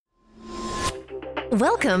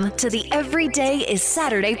Welcome to the Everyday is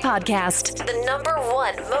Saturday podcast, the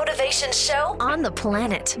 #1 motivation show on the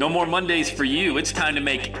planet. No more Mondays for you. It's time to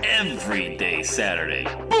make every day Saturday.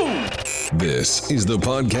 Boom! This is the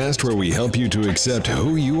podcast where we help you to accept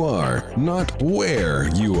who you are, not where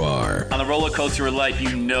you are. On the roller coaster of life,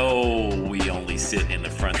 you know we only sit in the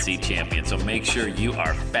front seat, champion. So make sure you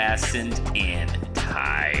are fastened in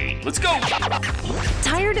tight. Let's go!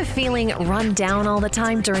 Tired of feeling run down all the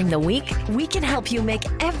time during the week? We can help you make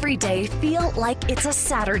every day feel like it's a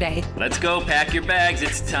Saturday. Let's go, pack your bags.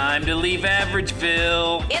 It's time to leave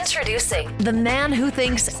Averageville. Introducing the man who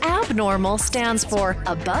thinks abnormal stands for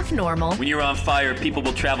above normal. When you're on fire, people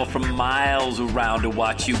will travel from miles around to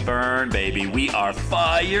watch you burn, baby. We are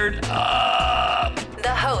fired up.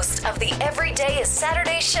 The host of the Everyday is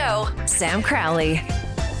Saturday show, Sam Crowley.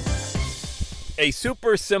 A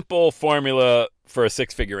super simple formula for a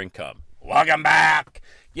six-figure income. Welcome back.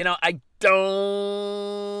 You know, I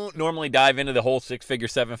don't normally dive into the whole six-figure,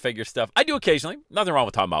 seven-figure stuff. I do occasionally. Nothing wrong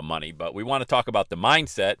with talking about money, but we want to talk about the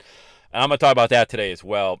mindset. And I'm going to talk about that today as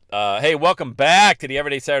well. Hey, welcome back to the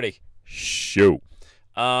Everyday Saturday show.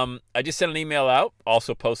 I just sent an email out,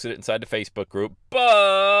 also posted it inside the Facebook group,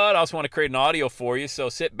 but I also want to create an audio for you. So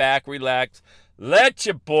sit back, relax, let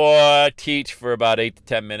your boy teach for about 8 to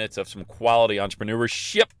 10 minutes of some quality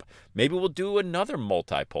entrepreneurship. Maybe we'll do another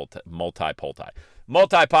multi-podcast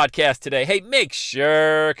today. Hey, make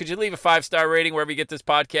sure, could you leave a 5-star rating wherever you get this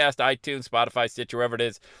podcast, iTunes, Spotify, Stitcher, wherever it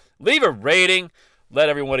is. Leave a rating. Let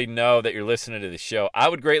everybody know that you're listening to the show. I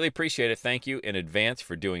would greatly appreciate it. Thank you in advance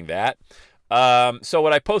for doing that. So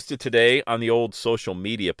what I posted today on the old social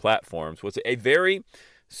media platforms was a very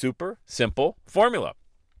super simple formula.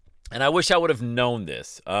 And I wish I would have known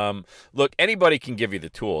this. Look, anybody can give you the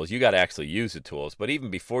tools. You got to actually use the tools. But even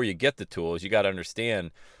before you get the tools, you got to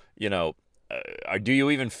understand, do you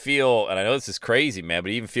even feel, and I know this is crazy, man, but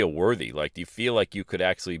do you even feel worthy? Like, do you feel like you could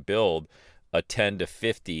actually build a $10,000 to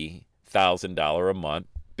 $50,000 a month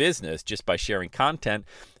business just by sharing content?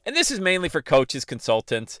 And this is mainly for coaches,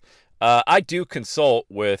 consultants. I do consult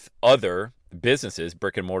with other businesses,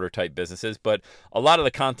 brick and mortar type businesses, but a lot of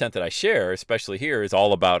the content that I share, especially here, is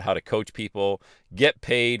all about how to coach people, get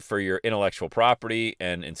paid for your intellectual property,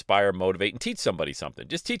 and inspire, motivate, and teach somebody something.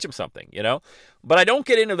 Just teach them something, But I don't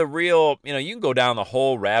get into the real, you can go down the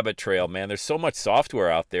whole rabbit trail, man. There's so much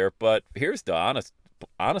software out there, but here's the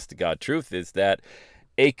honest to God truth is that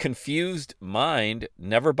a confused mind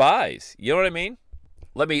never buys. You know what I mean?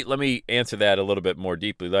 Let me answer that a little bit more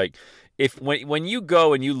deeply. Like, when you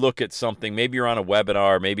go and you look at something, maybe you're on a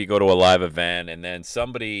webinar, maybe you go to a live event, and then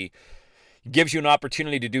somebody gives you an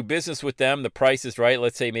opportunity to do business with them. The price is right.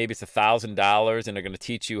 Let's say maybe it's $1,000, and they're going to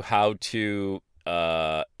teach you how to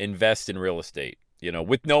invest in real estate,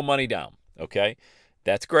 with no money down. Okay,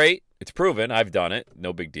 that's great. It's proven. I've done it.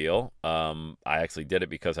 No big deal. I actually did it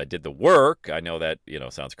because I did the work. I know that,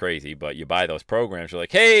 sounds crazy, but you buy those programs. You're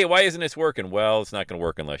like, hey, why isn't this working? Well, it's not going to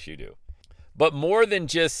work unless you do. But more than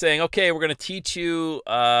just saying, okay, we're going to teach you,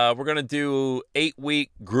 we're going to do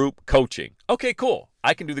 8-week group coaching. Okay, cool.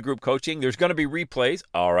 I can do the group coaching. There's going to be replays.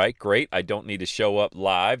 All right, great. I don't need to show up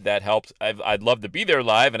live. That helps. I'd love to be there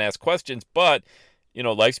live and ask questions, but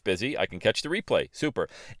life's busy. I can catch the replay. Super.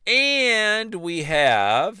 And we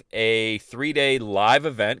have a 3-day live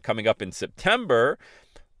event coming up in September.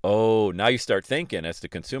 Oh, now you start thinking as the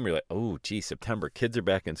consumer, you're like, oh, gee, September, kids are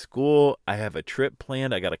back in school. I have a trip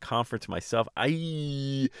planned. I got a conference myself.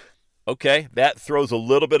 Okay, that throws a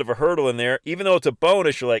little bit of a hurdle in there. Even though it's a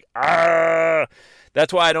bonus, you're like,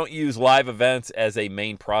 That's why I don't use live events as a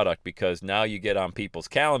main product, because now you get on people's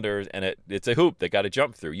calendars and it's a hoop they got to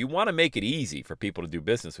jump through. You want to make it easy for people to do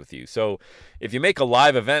business with you. So if you make a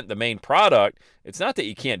live event the main product, it's not that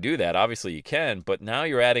you can't do that. Obviously you can, but now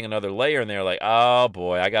you're adding another layer and they're like, oh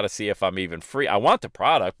boy, I got to see if I'm even free. I want the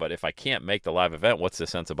product, but if I can't make the live event, what's the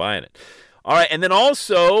sense of buying it? All right, and then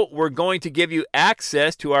also we're going to give you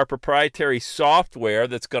access to our proprietary software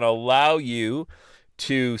that's going to allow you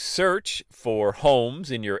to search for homes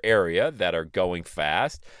in your area that are going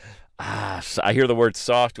fast. So I hear the word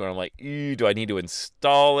software. I'm like, do I need to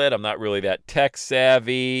install it? I'm not really that tech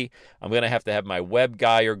savvy. I'm going to have my web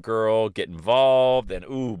guy or girl get involved.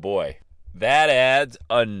 And boy, that adds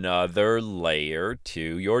another layer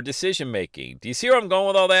to your decision making. Do you see where I'm going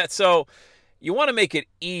with all that? So you want to make it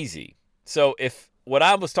easy. So if what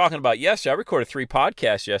I was talking about yesterday, I recorded 3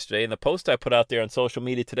 podcasts yesterday, and the post I put out there on social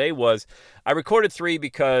media today was I recorded 3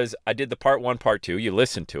 because I did the part 1, part 2. You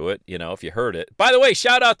listened to it, if you heard it. By the way,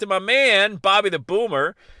 shout out to my man, Bobby the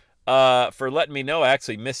Boomer, for letting me know. I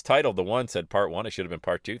actually mistitled the one, said part 1. It should have been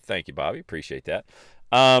part 2. Thank you, Bobby. Appreciate that.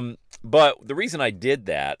 But the reason I did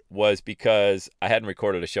that was because I hadn't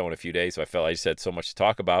recorded a show in a few days, so I felt I just had so much to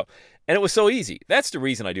talk about. And it was so easy. That's the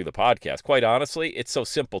reason I do the podcast. Quite honestly, it's so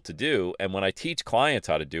simple to do. And when I teach clients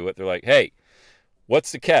how to do it, they're like, hey,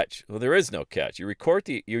 what's the catch? Well, there is no catch. You record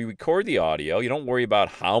the audio. You don't worry about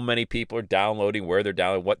how many people are downloading, where they're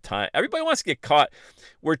downloading, what time. Everybody wants to get caught.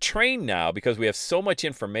 We're trained now because we have so much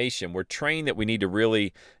information. We're trained that we need to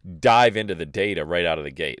really dive into the data right out of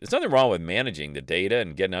the gate. There's nothing wrong with managing the data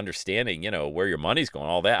and getting understanding, where your money's going,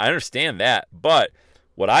 all that. I understand that. But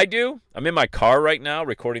what I do, I'm in my car right now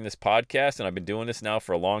recording this podcast, and I've been doing this now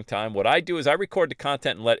for a long time. What I do is I record the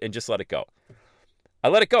content and just let it go. I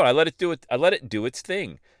let it go. I let it do its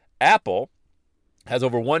thing. Apple has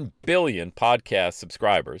over 1 billion podcast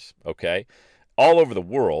subscribers, okay? All over the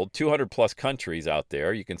world, 200 plus countries out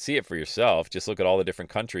there. You can see it for yourself. Just look at all the different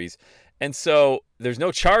countries. And so there's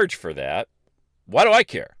no charge for that. Why do I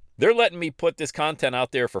care? They're letting me put this content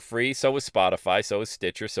out there for free. So is Spotify, so is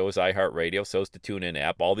Stitcher, so is iHeartRadio, so is the TuneIn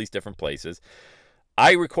app, all these different places.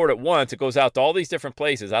 I record it once. It goes out to all these different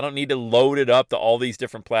places. I don't need to load it up to all these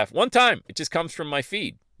different platforms. One time, it just comes from my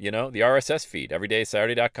feed, the RSS feed,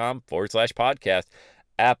 everydaysaturday.com/podcast.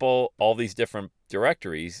 Apple, all these different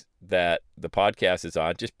directories that the podcast is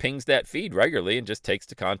on, just pings that feed regularly and just takes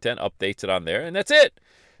the content, updates it on there, and that's it.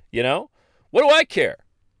 What do I care?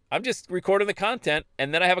 I'm just recording the content,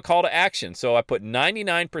 and then I have a call to action. So I put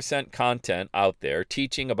 99% content out there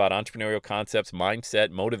teaching about entrepreneurial concepts,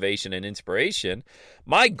 mindset, motivation, and inspiration.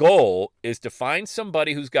 My goal is to find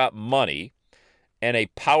somebody who's got money and a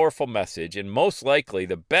powerful message, and most likely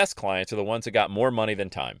the best clients are the ones that got more money than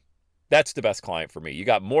time. That's the best client for me. You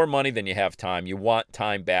got more money than you have time. You want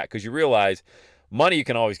time back because you realize money you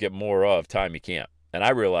can always get more of, time you can't. And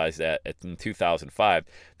I realized that in 2005.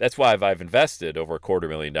 That's why I've invested over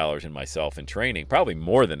 $250,000 in myself in training, probably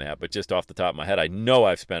more than that. But just off the top of my head, I know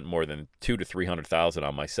I've spent more than $200,000 to $300,000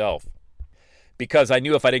 on myself because I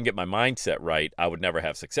knew if I didn't get my mindset right, I would never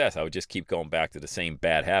have success. I would just keep going back to the same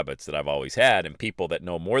bad habits that I've always had. And people that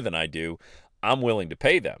know more than I do, I'm willing to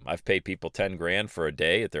pay them. I've paid people $10,000 for a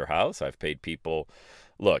day at their house. I've paid people.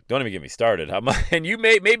 Look, don't even get me started. And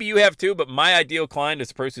maybe you have too, but my ideal client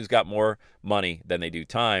is a person who's got more money than they do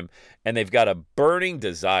time, and they've got a burning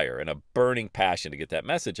desire and a burning passion to get that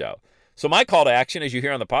message out. So my call to action, as you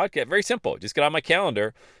hear on the podcast, very simple. Just get on my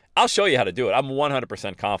calendar. I'll show you how to do it. I'm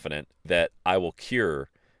 100% confident that I will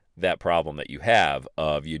cure that problem that you have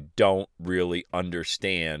of you don't really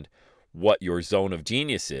understand what your zone of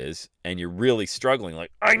genius is, and you're really struggling.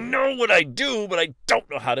 Like, I know what I do, but I don't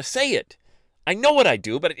know how to say it. I know what I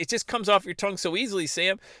do, but it just comes off your tongue so easily,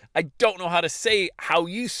 Sam. I don't know how to say how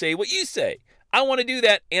you say what you say. I want to do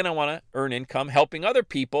that, and I want to earn income helping other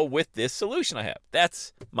people with this solution I have.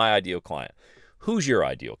 That's my ideal client. Who's your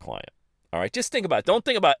ideal client? All right, just think about it. Don't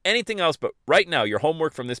think about anything else, but right now, your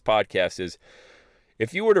homework from this podcast is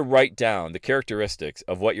if you were to write down the characteristics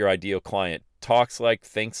of what your ideal client talks like,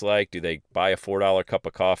 thinks like, do they buy a $4 cup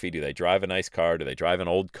of coffee? Do they drive a nice car? Do they drive an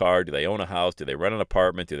old car? Do they own a house? Do they rent an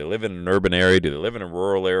apartment? Do they live in an urban area? Do they live in a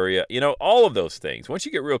rural area? All of those things. Once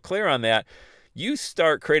you get real clear on that, you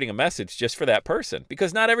start creating a message just for that person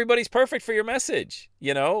because not everybody's perfect for your message.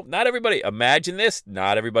 Not everybody. Imagine this.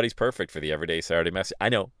 Not everybody's perfect for the Everyday Saturday message. I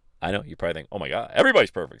know. You probably think, oh my God,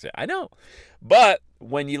 everybody's perfect. I know. But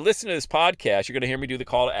when you listen to this podcast, you're going to hear me do the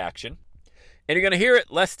call to action. And you're going to hear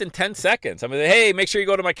it less than 10 seconds. I'm going to say, hey, make sure you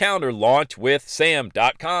go to my calendar,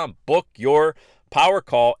 launchwithsam.com. Book your power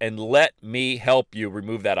call and let me help you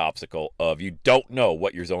remove that obstacle of you don't know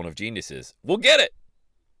what your zone of genius is. We'll get it.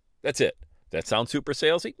 That's it. That sounds super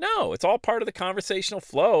salesy? No, it's all part of the conversational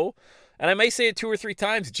flow. And I may say it 2 or 3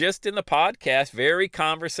 times just in the podcast, very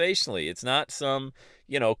conversationally. It's not some,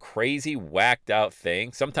 crazy whacked out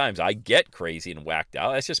thing. Sometimes I get crazy and whacked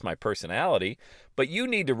out. That's just my personality. But you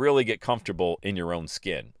need to really get comfortable in your own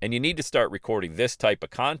skin. And you need to start recording this type of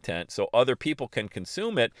content so other people can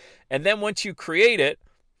consume it. And then once you create it,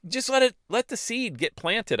 just let the seed get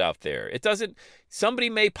planted out there. Somebody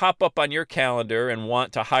may pop up on your calendar and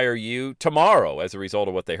want to hire you tomorrow as a result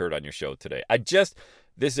of what they heard on your show today.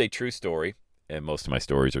 This is a true story, and most of my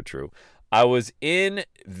stories are true. I was in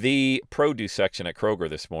the produce section at Kroger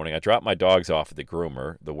this morning. I dropped my dogs off at the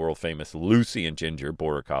groomer, the world famous Lucy and Ginger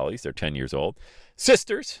Border Collies. They're 10 years old.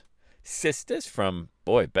 Sisters from,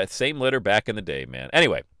 same litter back in the day, man.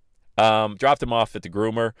 Anyway, dropped them off at the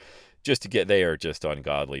groomer they are just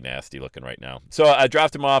ungodly nasty looking right now. So I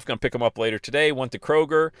dropped them off, going to pick them up later today. Went to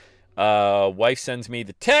Kroger. Wife sends me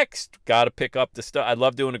the text, got to pick up the stuff. I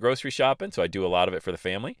love doing the grocery shopping, so I do a lot of it for the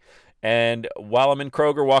family. And while I'm in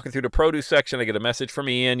Kroger walking through the produce section, I get a message from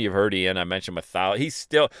Ian. You've heard Ian. I mentioned he's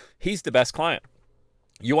the best client.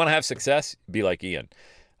 You want to have success? Be like Ian.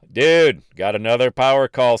 Dude, got another power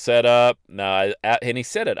call set up. Now, and he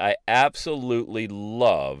said it, I absolutely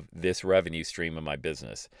love this revenue stream in my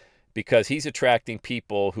business because he's attracting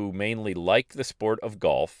people who mainly like the sport of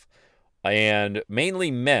golf, and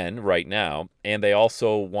mainly men right now, and they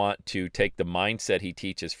also want to take the mindset he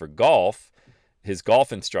teaches for golf, his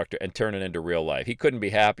golf instructor, and turn it into real life. He couldn't be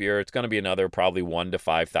happier. It's going to be another probably $1,000 to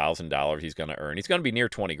 $5,000 he's going to earn. He's going to be near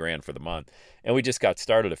 20 grand for the month. And we just got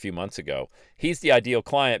started a few months ago. He's the ideal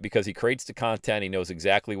client because he creates the content. He knows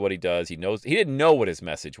exactly what he does. He didn't know what his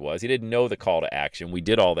message was. He didn't know the call to action. We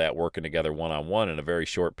did all that working together one-on-one in a very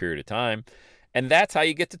short period of time. And that's how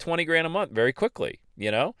you get to 20 grand a month very quickly. You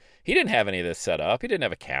know, he didn't have any of this set up. He didn't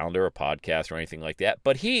have a calendar or podcast or anything like that.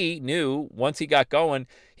 But he knew once he got going,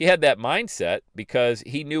 he had that mindset because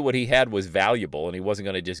he knew what he had was valuable and he wasn't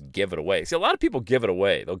going to just give it away. See, a lot of people give it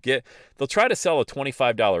away. They'll try to sell a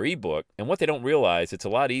 $25 ebook, and what they don't realize, it's a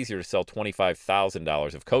lot easier to sell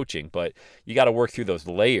 $25,000 of coaching, but you got to work through those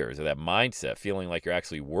layers of that mindset, feeling like you're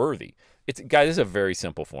actually worthy. Guys, this is a very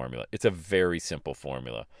simple formula. It's a very simple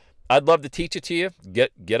formula. I'd love to teach it to you.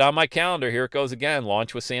 Get on my calendar. Here it goes again,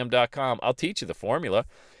 launchwithsam.com. I'll teach you the formula,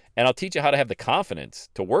 and I'll teach you how to have the confidence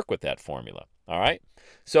to work with that formula, all right?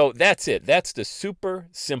 So that's it. That's the super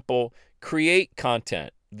simple create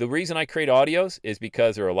content. The reason I create audios is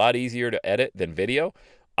because they're a lot easier to edit than video.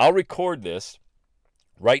 I'll record this.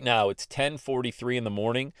 Right now, it's 10:43 in the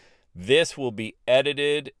morning. This will be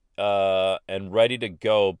edited and ready to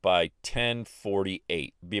go by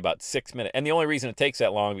 10:48. Be about 6 minutes. And the only reason it takes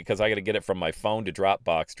that long because I got to get it from my phone to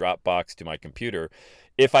Dropbox to my computer.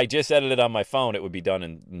 If I just edited on my phone, it would be done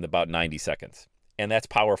in about 90 seconds. And that's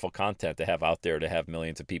powerful content to have out there to have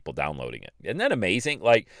millions of people downloading it. Isn't that amazing?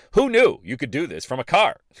 Like, who knew you could do this from a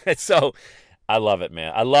car? So I love it,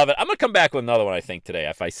 man. I love it. I'm going to come back with another one, I think, today.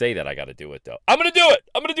 If I say that, I got to do it, though. I'm going to do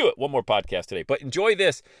it. One more podcast today. But enjoy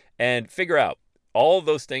this and figure out all of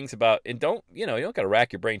those things about, and you don't got to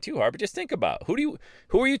rack your brain too hard, but just think about who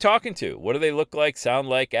are you talking to? What do they look like, sound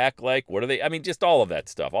like, act like? Just all of that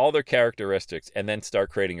stuff, all their characteristics, and then start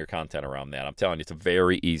creating your content around that. I'm telling you, it's a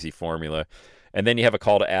very easy formula. And then you have a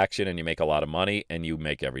call to action and you make a lot of money and you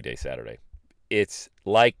make every day Saturday. It's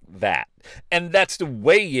like that. And that's the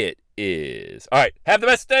way it is. All right. Have the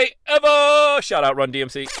best day ever. Shout out Run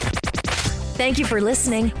DMC. Thank you for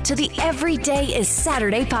listening to the Every Day is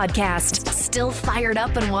Saturday podcast. Still fired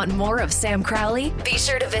up and want more of Sam Crowley? Be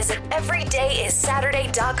sure to visit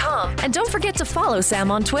everydayissaturday.com. And don't forget to follow Sam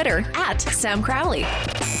on Twitter @Sam Crowley.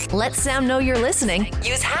 Let Sam know you're listening.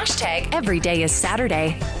 Use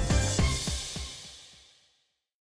 #EverydayIsSaturday.